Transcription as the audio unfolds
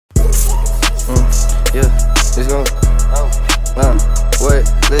Yeah, let's go. Wait,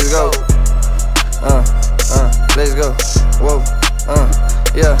 let's go. Let's go. Whoa,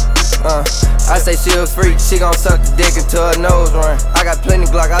 yeah. I say she a freak, she gon' suck the dick until her nose run. I got plenty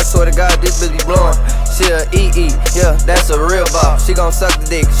Glock, I swear to God, this bitch be blowin'. She a EE, yeah, that's a real bop. She gon' suck the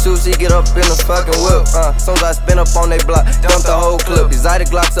dick, soon she get up in the fucking whip. Soon as I spin up on they block, dump the whole clip.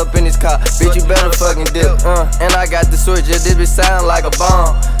 Exotic Glocks up in his car, bitch, you better fucking dip. And I got the switch, yeah, this bitch sound like a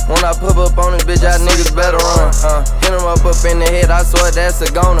bomb. When I pop up on this bitch, y'all niggas better run. Hit him up in the head, I swear that's a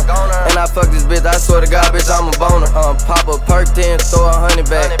goner. And I fuck this bitch, I swear to God, bitch, I'm a boner. Pop a perk 10, throw 100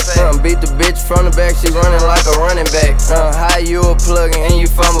 back. Beat the bitch from the back, she running like a running back. How you a plug and you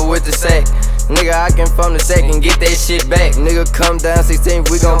fumble with the sack? Nigga, I can from the sack and get that shit back. Nigga, come down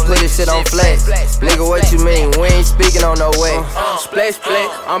 16, we gon' put this shit on flat. Nigga, what you mean? We ain't speaking on no way. Splash,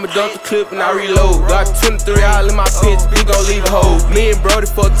 I'ma dump the clip and I reload. Got 23 all in my pits, we gon' leave a hole. Me and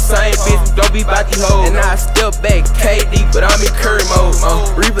Brody fuck the same bitch, don't be bout these hoes. And I step back, KD, but I'm in curry mode.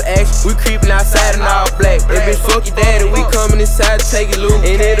 Reaper action, we creepin' outside in all black. That bitch fuck your daddy, we coming inside to take it loose.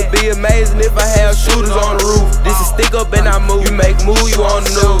 And it'll be amazing if I have shooters on the roof. This is stick up and I move, you make move, you on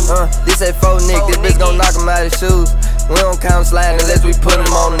the news. This ain't faux Nick, this bitch gon' knock him out his shoes. We don't count sliding unless we put him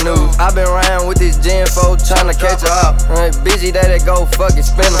on the news. I been around with this Gen 4 tryna catch her up. Busy that go fuck it,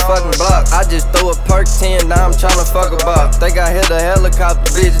 spin the fucking block. I just throw a perk 10, now I'm tryna fuck a bop. Think I hit a helicopter,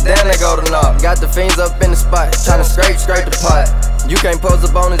 bitch, then they go to knock. Got the fiends up in the spot, tryna scrape the pot. You can't post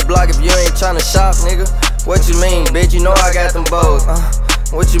up on this block if you ain't tryna shop, nigga. What you mean, bitch, you know I got them bows.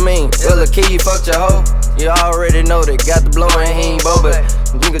 What you mean? Well, a key, you fucked your hoe. You already know that. Got the blower and he ain't boba.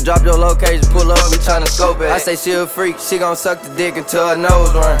 You can drop your location, pull up, we tryna scope it. I say she a freak, she gon' suck the dick until her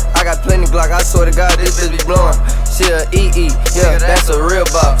nose run. I got plenty Glock, I swear to God, this bitch be blowin'. She a EE, yeah, that's a real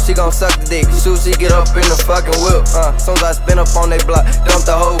bop. She gon' suck the dick, soon she get up in the fucking whip. Soon as I spin up on they block, dump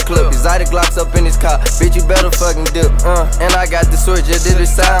the whole clip. Exotic Glocks up in his car, bitch, you better fucking dip. And I got the switch, yeah, this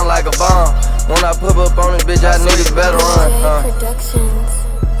bitch sound like a bomb. When I pop up on this bitch, y'all niggas better run.